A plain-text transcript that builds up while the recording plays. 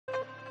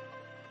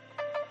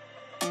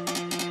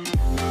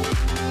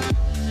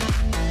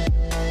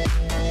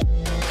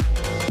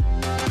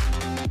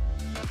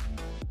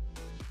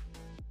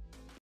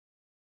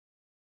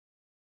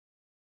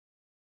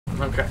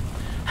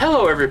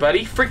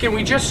everybody.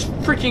 We just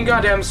freaking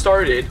goddamn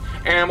started,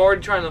 and I'm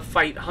already trying to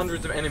fight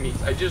hundreds of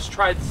enemies. I just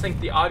tried to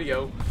sync the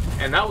audio,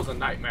 and that was a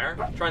nightmare.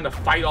 Trying to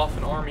fight off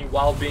an army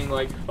while being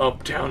like,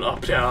 up, down,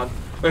 up, down.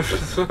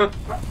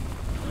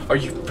 Are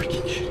you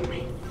freaking shitting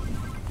me?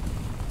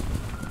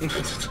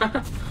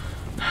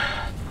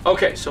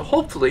 Okay, so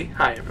hopefully,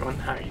 hi everyone,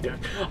 how are you doing?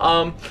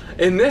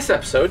 In this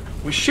episode,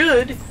 we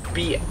should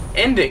be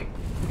ending.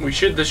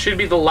 This should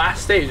be the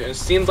last stage, and it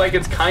seems like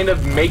it's kind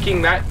of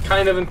making that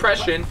kind of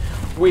impression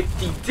with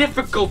the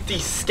difficulty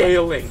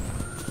scaling.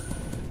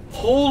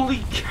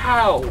 Holy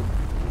cow!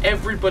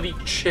 Everybody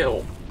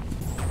chill.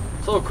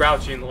 It's a little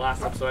grouchy in the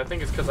last episode. I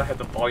think it's because I had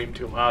the volume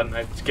too loud and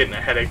I was getting a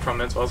headache from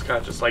it, so I was kind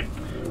of just like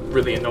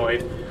really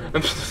annoyed.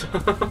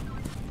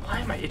 Why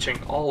am I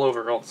itching all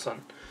over all of a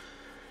sudden?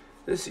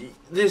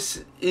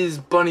 This is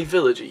Bunny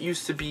Village. It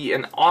used to be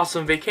an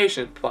awesome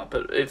vacation spot,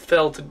 but it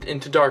fell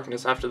into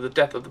darkness after the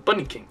death of the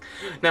Bunny King.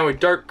 Now a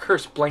dark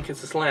curse blankets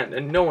this land,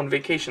 and no one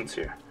vacations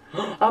here.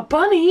 A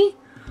bunny?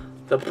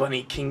 The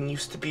Bunny King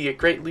used to be a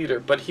great leader,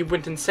 but he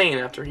went insane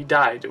after he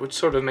died, which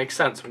sort of makes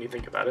sense when you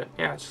think about it.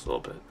 Yeah, just a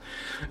little bit.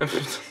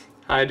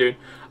 Hi, dude.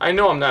 I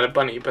know I'm not a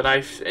bunny, but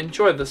I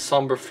enjoy the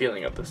somber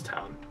feeling of this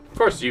town. Of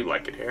course you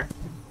like it here.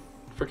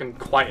 Freaking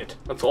quiet.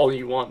 That's all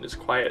you want is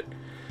quiet.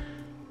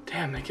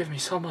 Damn, they give me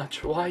so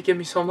much. Why give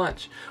me so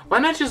much? Why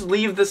not just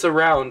leave this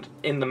around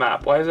in the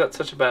map? Why is that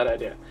such a bad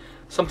idea?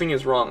 Something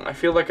is wrong. I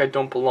feel like I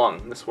don't belong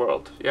in this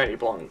world. Yeah, you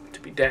belong to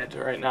be dead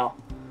right now.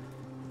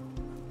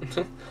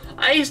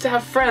 I used to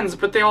have friends,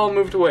 but they all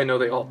moved away. No,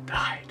 they all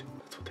died.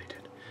 That's what they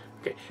did.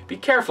 Okay, be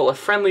careful. A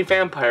friendly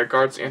vampire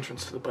guards the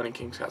entrance to the Bunny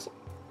King's castle.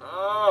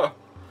 Oh,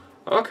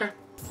 okay.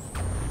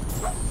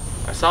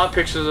 I saw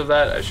pictures of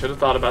that. I should have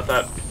thought about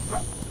that.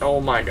 Oh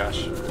my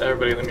gosh.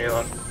 Everybody leave me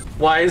alone.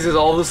 Why is this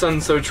all of a sudden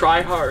so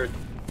try hard?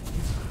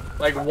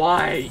 Like,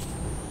 why?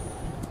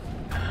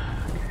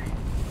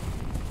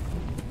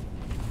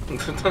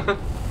 Okay.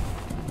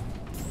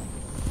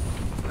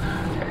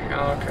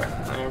 Okay,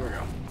 there we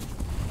go.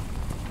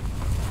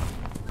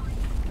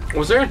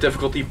 Was there a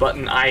difficulty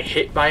button I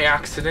hit by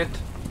accident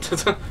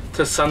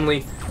to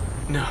suddenly...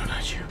 No,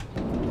 not you.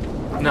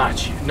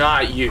 Not you.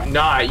 Not you.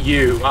 Not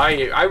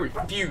you. I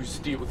refuse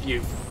to deal with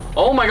you.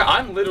 Oh my god,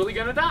 I'm literally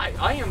gonna die.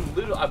 I am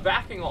literally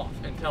backing off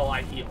until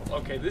I heal.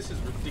 Okay, this is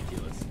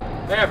ridiculous.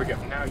 There we go.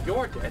 Now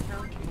you're dead.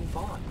 Now we can move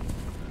on.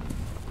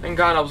 Thank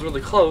God I was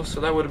really close, so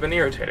that would have been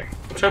irritating.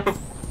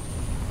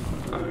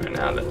 Alright,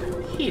 now that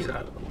he's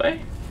out of the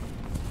way.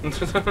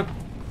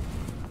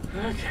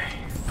 Okay.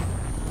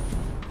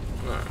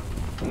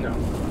 No.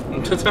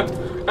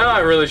 I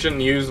really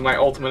shouldn't use my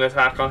ultimate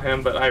attack on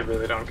him, but I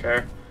really don't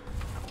care.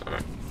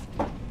 Alright.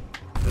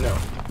 No.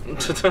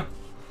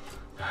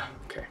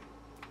 Okay.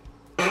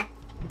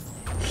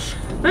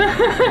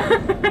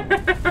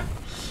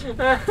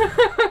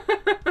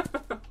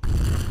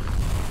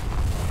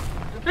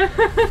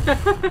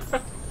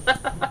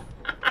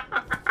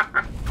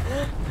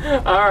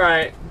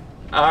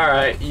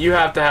 Alright, you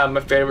have to have my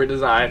favorite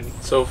design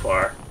so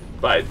far,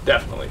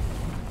 definitely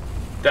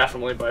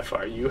by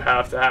far, you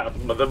have to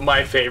have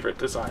my favorite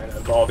design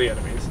of all the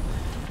enemies.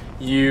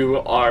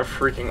 You are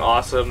freaking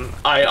awesome.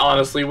 I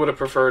honestly would have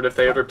preferred if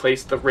they had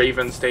replaced the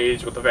Raven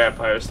stage with the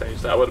Vampire stage.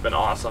 That would have been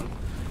awesome.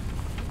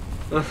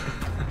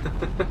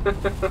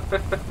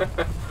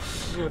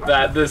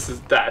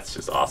 That's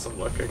just awesome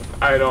looking.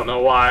 I don't know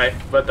why,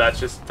 but that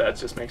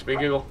just makes me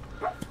giggle.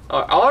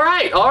 All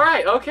right,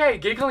 okay,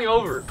 giggling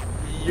over.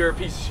 You're a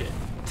piece of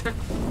shit.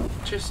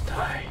 Just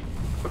die.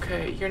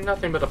 Okay, you're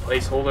nothing but a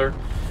placeholder,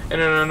 and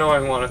an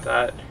annoying one at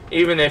that.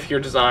 Even if your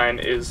design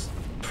is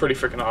pretty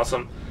freaking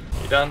awesome.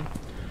 You done?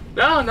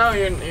 No,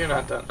 you're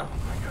not done. Oh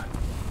my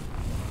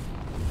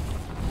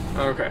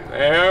god. Okay,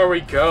 there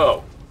we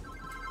go.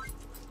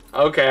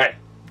 Okay.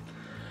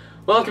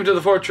 Welcome to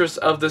the fortress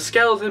of the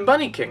Skeleton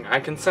Bunny King. I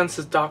can sense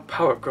his dark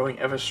power growing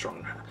ever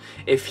stronger.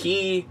 If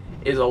he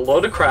is a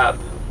load of crap,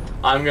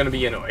 I'm gonna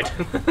be annoyed.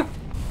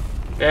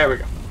 There we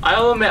go.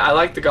 I'll admit, I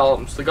like the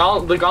golems. The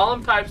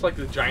golem types, like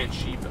the giant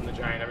sheep and the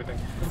giant everything.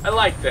 I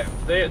like them.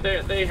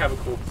 They have a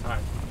cool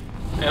design.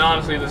 And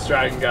honestly, this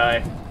dragon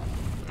guy,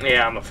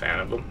 yeah, I'm a fan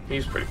of him.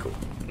 He's pretty cool.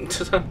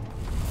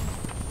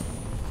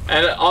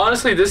 And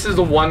honestly, this is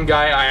the one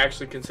guy I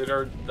actually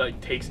consider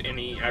like takes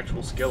any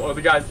actual skill, or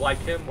the guys like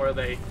him where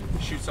they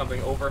shoot something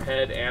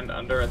overhead and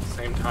under at the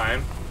same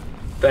time.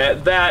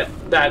 That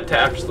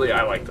actually,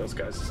 I like those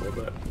guys a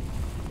little bit.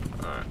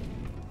 Alright.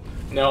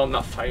 No, I'm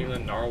not fighting the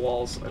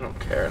narwhals. I don't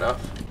care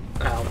enough.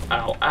 Ow,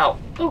 ow, ow.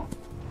 Oh,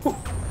 whew.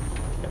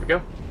 There we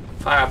go.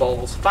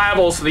 Fireballs.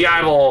 Fireballs to the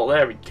eyeball.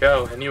 There we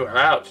go. And you are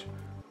out.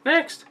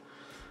 Next.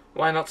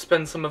 Why not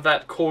spend some of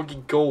that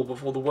Corgi gold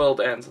before the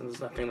world ends and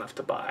there's nothing left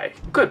to buy?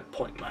 Good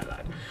point, my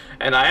lad.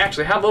 And I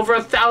actually have over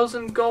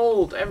 1,000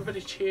 gold. Everybody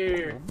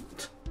cheer.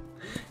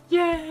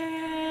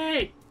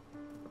 Yay!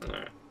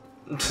 Alright.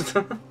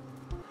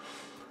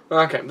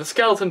 Okay, the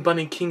Skeleton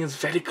Bunny King is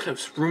very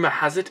close. Rumor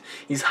has it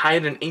he's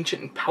hired an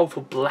ancient and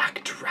powerful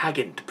black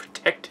dragon to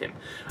protect him.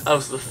 Oh,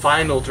 so the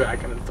final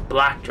dragon is the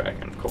black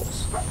dragon, of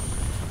course.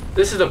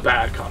 This is a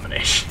bad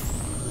combination.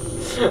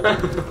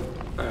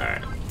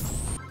 Alright.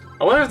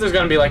 I wonder if there's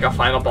gonna be like a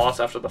final boss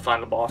after the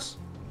final boss.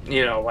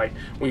 You know, like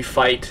we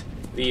fight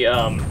the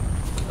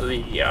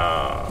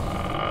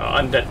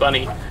undead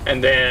bunny,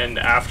 and then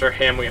after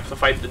him we have to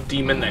fight the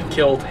demon that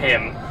killed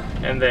him,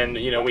 and then,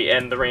 you know, we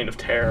end the reign of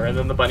terror, and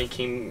then the bunny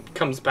king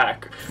comes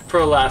back for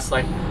a last,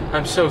 like,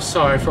 I'm so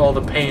sorry for all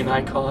the pain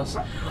I caused.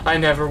 I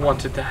never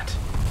wanted that.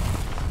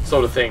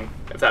 Sort of thing,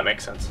 if that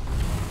makes sense.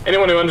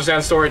 Anyone who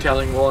understands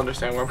storytelling will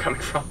understand where I'm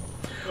coming from.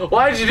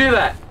 Why did you do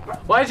that?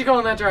 Why did you go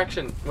in that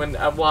direction? When,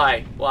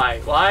 why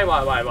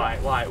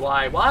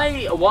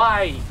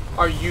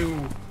are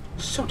you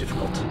so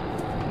difficult?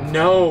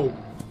 No.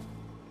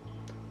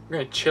 We're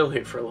gonna chill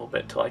here for a little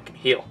bit till I can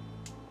heal.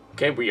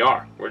 Okay, we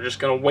are. We're just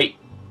gonna wait.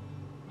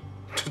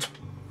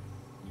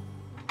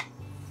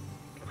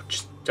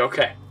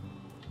 Okay.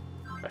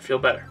 I feel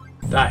better.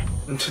 Die.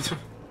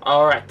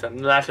 Alright then,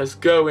 let us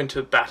go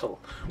into battle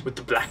with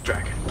the black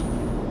dragon.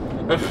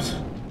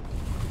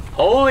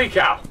 Holy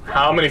cow.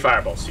 How many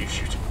fireballs do you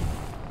shoot?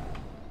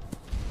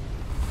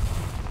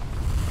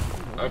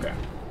 Okay.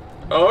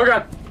 Oh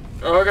god.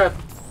 Oh god.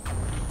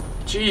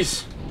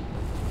 Jeez.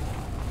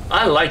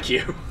 I like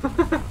you.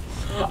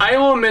 I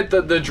will admit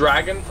that the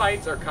dragon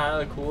fights are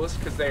kind of the coolest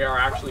because they are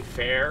actually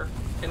fair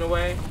in a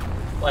way.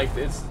 Like,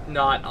 it's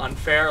not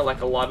unfair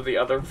like a lot of the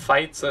other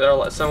fights that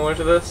are similar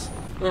to this.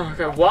 Oh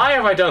god, why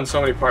have I done so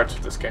many parts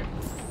of this game?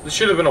 This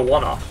should have been a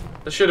one-off.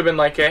 This should have been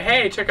like a,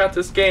 hey, check out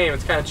this game,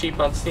 it's kind of cheap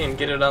on Steam,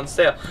 get it on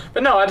sale.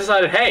 But no, I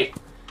decided, hey,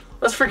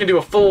 let's freaking do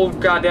a full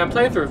goddamn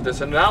playthrough of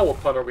this, and now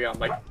what part are we on,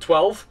 like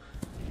 12?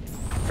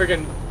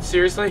 Freaking,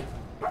 seriously?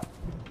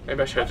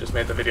 Maybe I should have just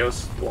made the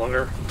videos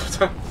longer.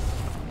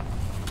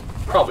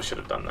 Probably should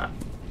have done that.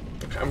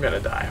 Okay, I'm gonna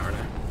die, aren't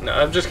I? No,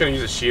 I'm just gonna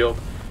use a shield.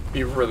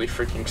 Be really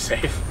freaking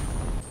safe.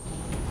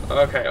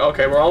 Okay,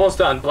 okay, we're almost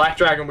done. Black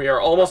Dragon, we are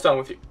almost done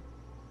with you.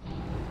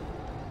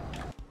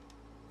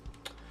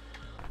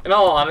 In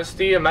all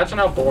honesty, imagine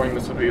how boring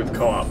this would be with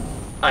co-op.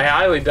 I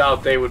highly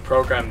doubt they would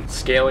program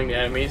scaling the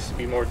enemies to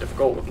be more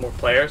difficult with more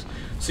players.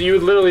 So you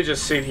would literally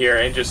just sit here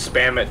and just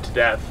spam it to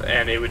death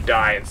and it would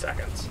die in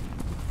seconds.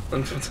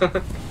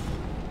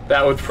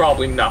 That would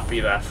probably not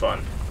be that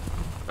fun.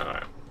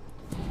 Alright.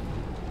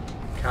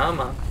 Come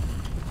on.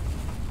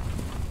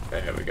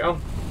 There we go.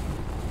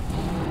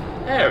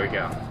 There we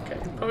go. Okay,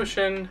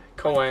 potion,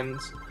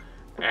 coins,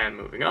 and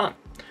moving on.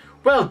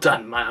 Well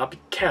done, Maya. Be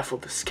careful.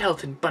 The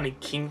skeleton bunny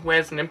king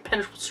wears an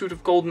impenetrable suit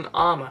of golden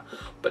armor,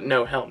 but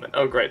no helmet.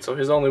 Oh, great. So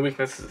his only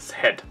weakness is his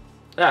head.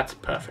 That's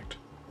perfect.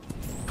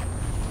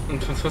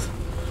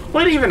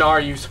 What even are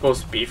you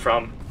supposed to be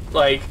from?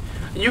 Like,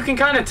 you can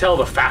kind of tell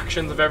the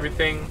factions of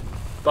everything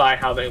by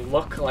how they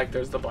look. Like,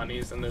 there's the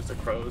bunnies, and there's the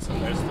crows,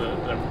 and there's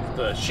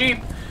the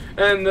sheep,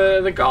 and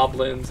the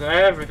goblins, and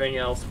everything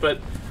else.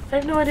 But I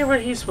have no idea where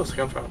he's supposed to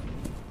come from.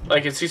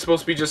 Like, is he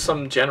supposed to be just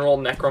some general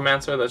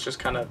necromancer that's just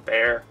kind of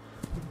there?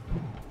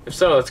 If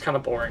so, that's kind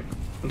of boring.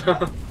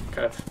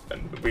 Kind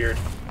of weird,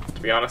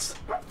 to be honest.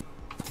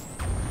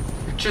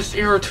 You're just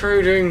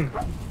irritating.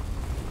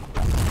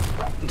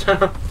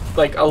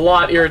 Like, a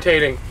lot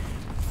irritating.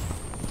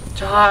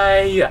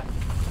 Die!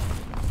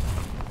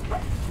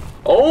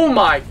 Oh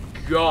my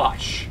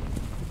gosh.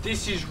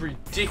 This is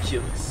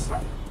ridiculous.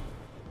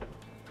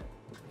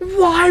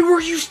 Why were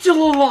you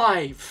still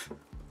alive?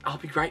 I'll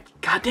be right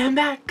goddamn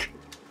back.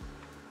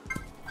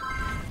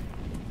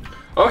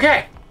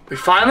 Okay, we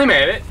finally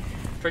made it.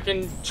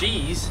 Freaking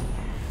jeez.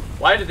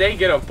 Why did they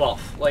get a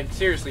buff? Like,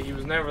 seriously, he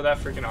was never that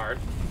freaking hard.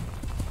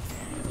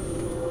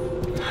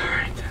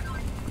 Alright then.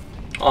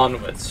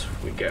 Onwards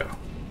we go.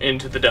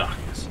 Into the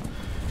darkness.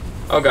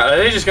 Oh god, are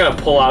they just gonna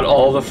pull out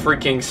all the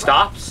freaking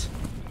stops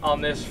on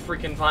this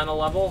freaking final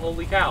level?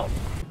 Holy cow.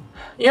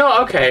 You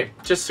know, okay,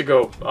 just to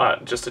go,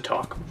 just to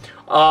talk.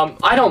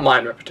 I don't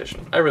mind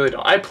repetition. I really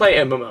don't. I play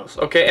MMOs,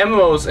 okay?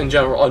 MMOs in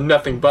general are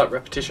nothing but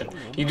repetition.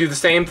 You do the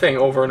same thing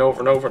over and over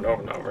and over and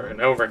over and over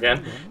and over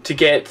again to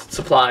get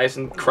supplies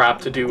and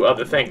crap to do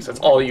other things. That's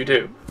all you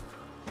do.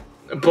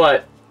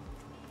 But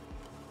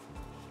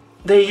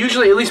they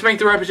usually at least make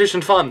the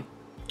repetition fun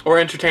or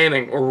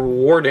entertaining or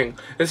rewarding.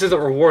 This isn't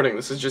rewarding.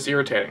 This is just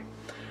irritating.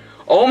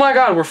 Oh my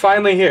god, we're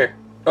finally here.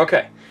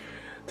 Okay.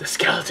 The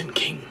Skeleton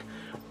King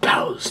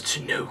bows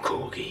to no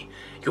Corgi.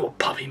 Your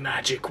puppy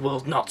magic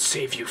will not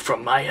save you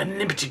from my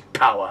unlimited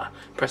power.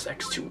 Press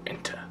X to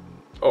enter.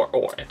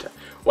 Or enter.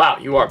 Wow,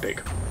 you are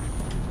big.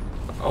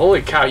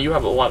 Holy cow, you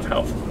have a lot of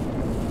health.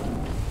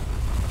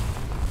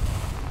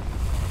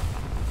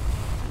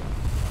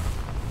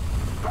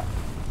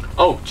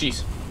 Oh,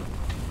 jeez.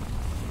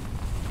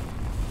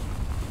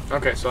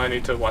 Okay, so I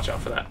need to watch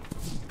out for that.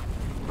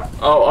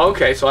 Oh,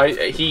 okay, so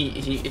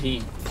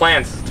he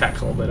plans his attacks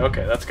a little bit.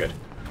 Okay, that's good.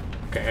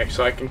 Okay,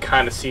 so I can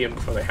kind of see him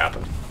before they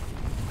happen.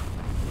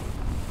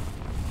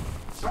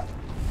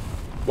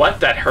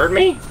 What? That hurt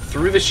me?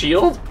 Through the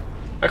shield?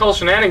 I call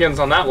shenanigans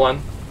on that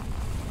one.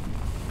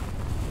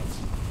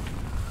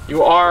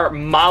 You are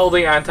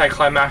mildly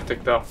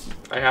anticlimactic, though.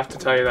 I have to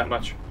tell you that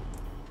much.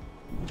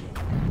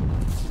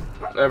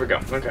 There we go.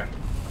 Okay.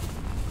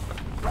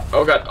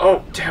 Oh god.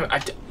 Oh, damn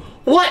it.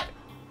 What?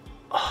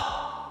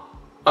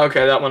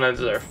 Okay, that one I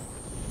deserve.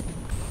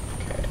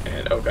 Okay,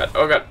 and oh god,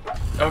 oh god,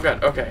 oh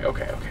god, okay.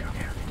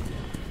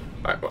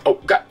 Alright,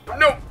 oh god,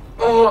 no!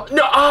 Oh,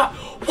 no,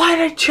 why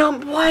did I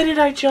jump? Why did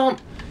I jump?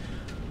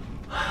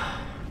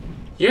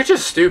 You're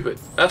just stupid.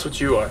 That's what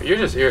you are. You're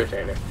just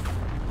irritating.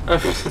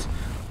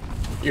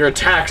 Your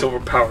attack's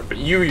overpowered, but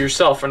you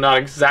yourself are not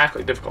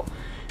exactly difficult.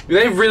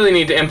 They really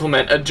need to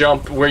implement a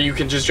jump where you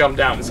can just jump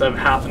down instead of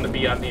having to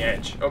be on the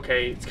edge.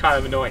 Okay, it's kind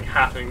of annoying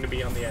having to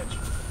be on the edge.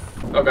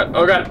 Oh god,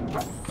 oh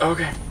god.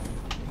 Okay.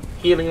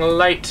 Healing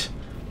light.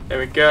 There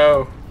we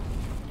go.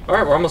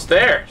 Alright, we're almost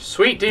there.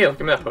 Sweet deal.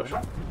 Give me that potion.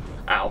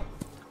 Ow.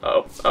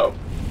 Oh,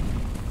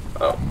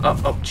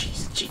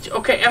 jeez.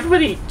 Okay,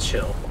 everybody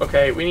chill.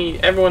 Okay,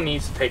 everyone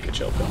needs to take a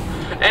chill pill.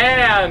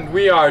 And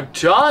we are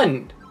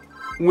done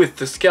with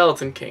the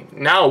Skeleton King.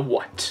 Now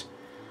what?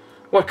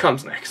 What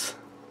comes next?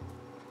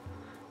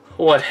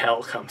 What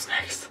hell comes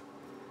next?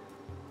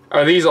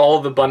 Are these all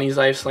the bunnies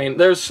I've slain?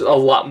 There's a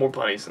lot more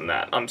bunnies than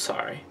that. I'm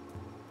sorry.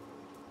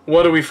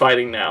 What are we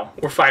fighting now?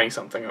 We're fighting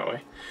something, aren't we?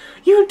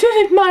 You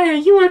did it, Maya!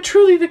 You are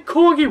truly the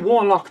Corgi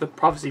Warlock. The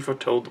prophecy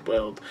foretold the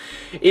world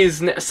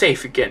is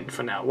safe again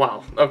for now.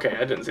 Wow. Okay,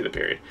 I didn't see the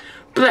period.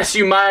 Bless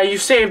you, Maya. You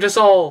saved us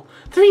all.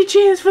 3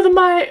 cheers for the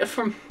Maya,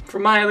 for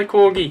Maya the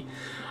Corgi.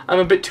 I'm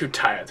a bit too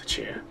tired to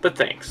cheer, but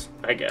thanks,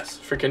 I guess.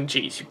 Freaking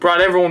jeez, you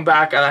brought everyone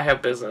back and I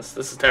have business.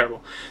 This is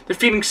terrible. They're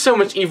feeding so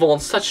much evil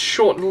on such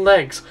short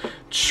legs.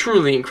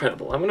 Truly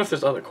incredible. I wonder if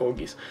there's other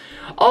Corgis.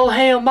 All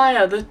hail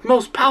Maya, the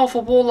most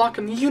powerful warlock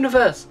in the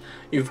universe.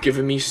 You've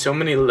given me so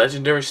many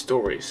legendary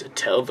stories to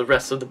tell the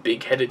rest of the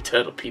big-headed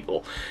turtle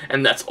people,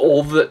 and that's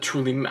all that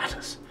truly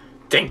matters.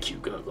 Thank you,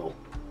 Gurgle.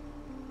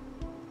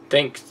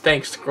 Thanks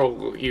to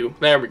Gurgle, you.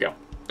 There we go.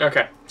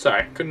 Okay,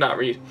 sorry, could not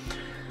read.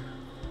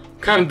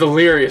 Kind of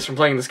delirious from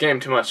playing this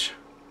game too much.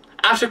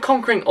 After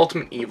conquering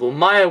ultimate evil,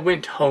 Maya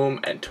went home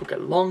and took a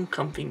long,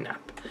 comfy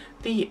nap.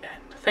 The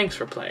end. Thanks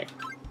for playing.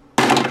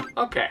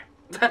 Okay.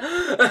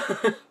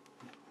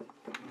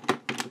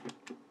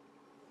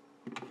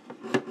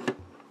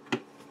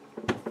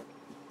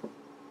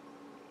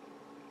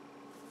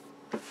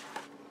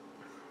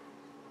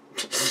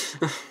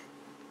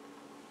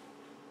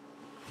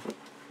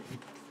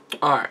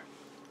 Alright.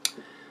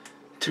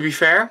 To be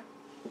fair,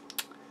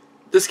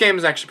 this game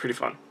is actually pretty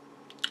fun.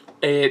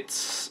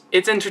 It's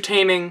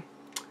entertaining,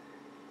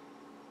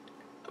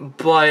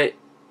 but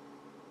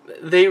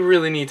they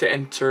really need to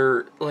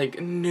enter,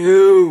 like,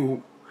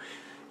 new.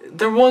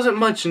 There wasn't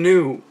much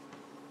new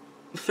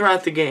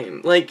throughout the game.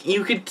 Like,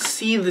 you could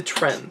see the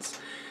trends.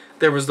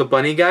 There was the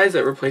bunny guys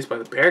that were replaced by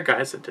the bear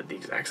guys that did the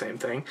exact same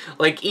thing.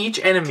 Like, each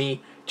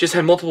enemy just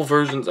had multiple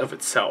versions of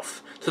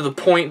itself, to the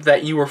point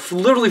that you were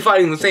literally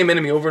fighting the same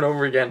enemy over and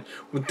over again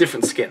with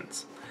different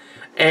skins.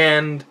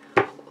 And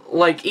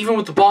like, even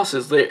with the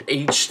bosses,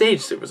 each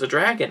stage there was a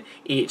dragon.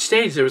 Each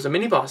stage there was a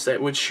mini-boss that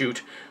would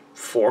shoot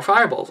 4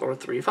 fireballs or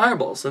 3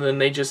 fireballs. And then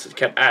they just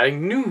kept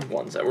adding new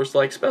ones that were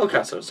like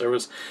spellcasters. There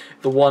was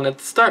the one at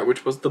the start,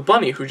 which was the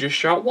bunny, who just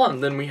shot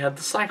 1. Then we had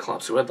the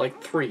Cyclops, who had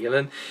like 3.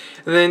 And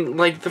then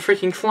like, the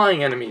freaking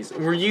flying enemies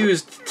were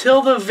used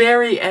till the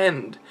very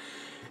end.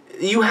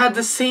 You had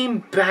the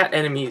same bat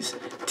enemies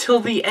till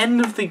the end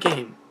of the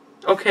game.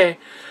 Okay?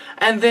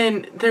 And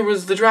then there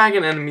was the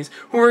dragon enemies,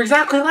 who were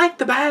exactly like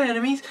the bad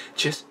enemies,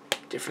 just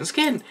different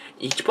skin.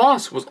 Each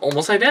boss was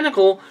almost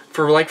identical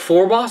for like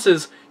 4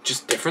 bosses,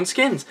 just different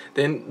skins.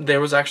 Then there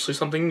was actually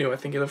something new. I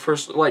think the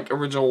first like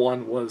original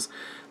one was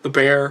the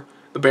bear.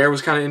 The bear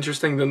was kind of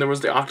interesting. Then there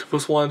was the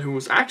octopus one, who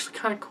was actually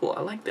kind of cool.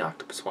 I like the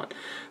octopus one.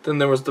 Then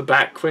there was the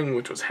bat queen,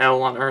 which was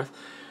hell on earth.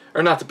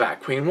 Or not the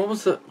bat queen. What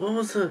was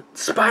the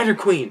spider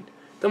queen?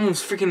 That one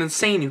was freaking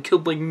insane. You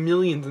killed like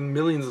millions and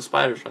millions of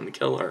spiders trying to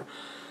kill her.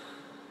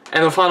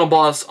 And the final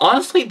boss,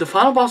 honestly, the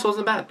final boss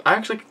wasn't bad. I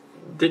actually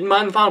didn't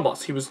mind the final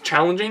boss. He was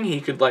challenging.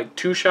 He could, like,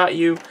 2-shot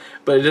you,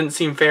 but it didn't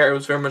seem fair. It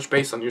was very much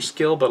based on your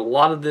skill, but a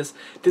lot of this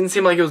didn't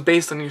seem like it was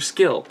based on your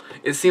skill.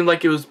 It seemed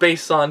like it was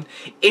based on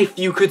if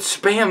you could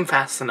spam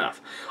fast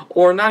enough.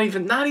 Or not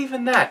even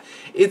that.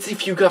 It's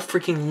if you got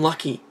freaking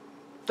lucky.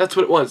 That's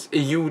what it was.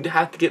 You'd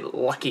have to get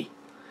lucky.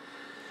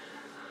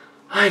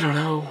 I don't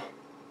know.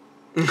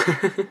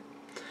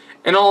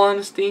 In all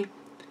honesty,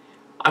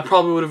 I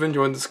probably would have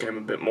enjoyed this game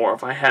a bit more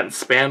if I hadn't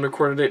spam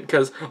recorded it,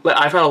 because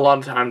I've had a lot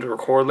of time to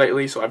record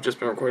lately, so I've just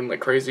been recording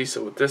like crazy.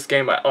 So with this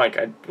game, what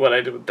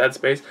I did with Dead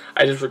Space,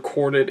 I just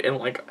recorded in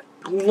like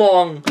a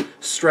long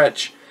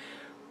stretch.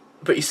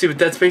 But you see, with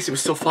Dead Space, it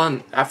was still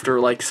fun after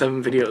like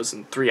 7 videos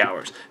in 3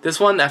 hours. This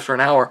one, after an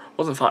hour,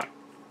 wasn't fun.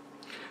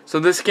 So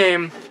this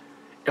game,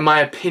 in my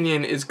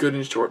opinion, is good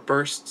in short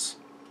bursts.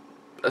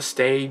 A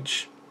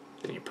stage,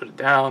 then you put it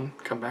down,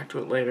 come back to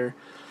it later.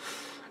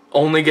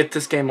 Only get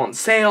this game on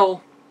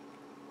sale.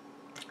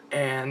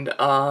 And,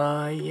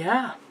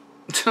 yeah.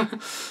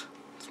 That's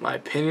my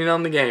opinion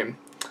on the game.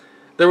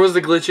 There was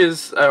the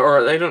glitches,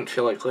 or they don't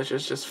feel like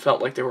glitches, just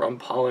felt like they were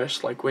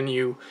unpolished. Like when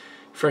you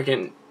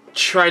freaking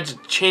tried to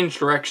change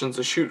directions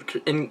to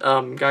shoot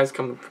guys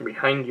coming from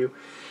behind you.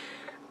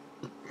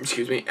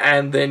 Excuse me.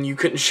 And then you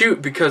couldn't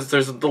shoot because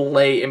there's a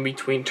delay in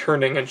between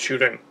turning and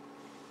shooting.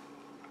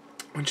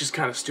 which is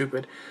kind of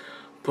stupid.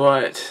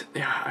 But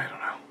yeah, I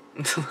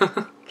don't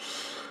know.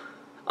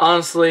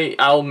 Honestly,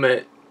 I'll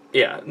admit,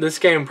 yeah, this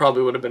game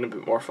probably would have been a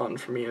bit more fun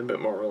for me and a bit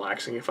more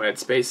relaxing if I had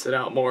spaced it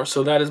out more.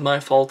 So that is my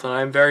fault, and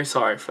I'm very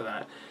sorry for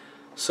that.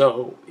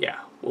 So yeah,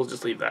 we'll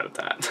just leave that at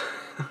that.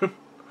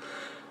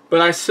 But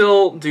I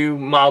still do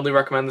mildly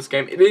recommend this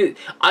game.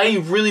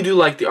 I really do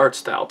like the art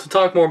style. To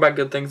talk more about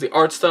good things, the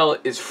art style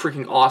is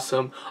freaking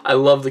awesome. I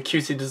love the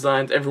cutesy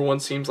designs.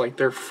 Everyone seems like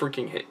they're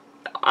freaking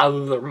out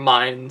of their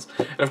minds.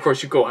 And of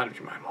course, you go out of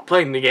your mind while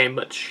playing the game,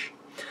 but shh.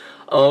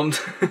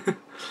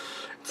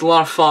 It's a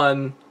lot of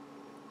fun.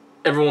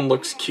 Everyone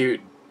looks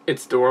cute.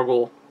 It's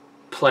adorable.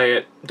 Play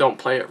it. Don't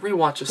play it.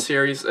 Rewatch the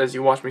series as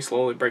you watch me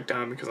slowly break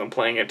down because I'm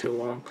playing it too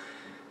long.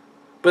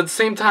 But at the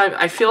same time,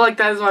 I feel like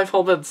that is my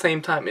fault, but at the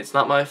same time, it's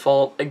not my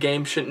fault. A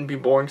game shouldn't be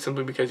boring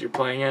simply because you're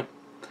playing it.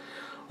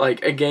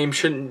 Like, a game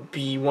shouldn't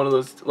be one of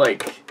those,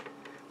 like,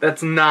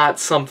 that's not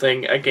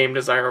something a game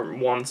designer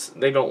wants.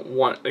 They don't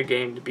want a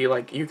game to be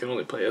like, you can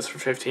only play this for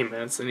 15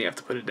 minutes, then you have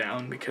to put it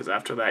down, because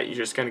after that, you're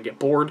just going to get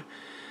bored.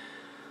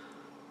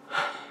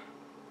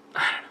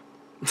 I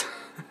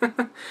don't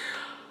know.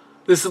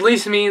 This at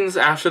least means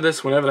after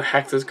this, whenever the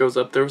heck this goes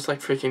up, there was like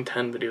freaking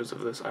 10 videos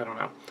of this, I don't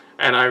know.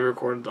 And I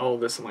recorded all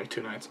of this in like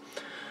 2 nights.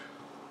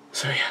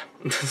 So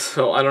yeah,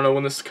 so I don't know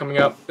when this is coming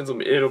up.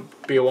 It'll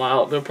be a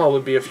while. There'll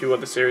probably be a few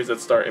other series that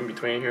start in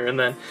between here and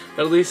then.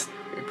 But at least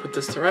we put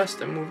this to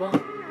rest and move on.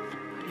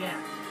 But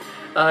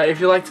yeah. If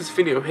you like this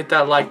video, hit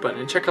that like button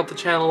and check out the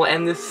channel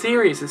and this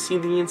series to see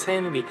the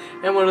insanity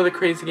and what other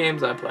crazy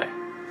games I play.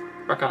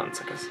 Rock on,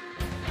 Suckas.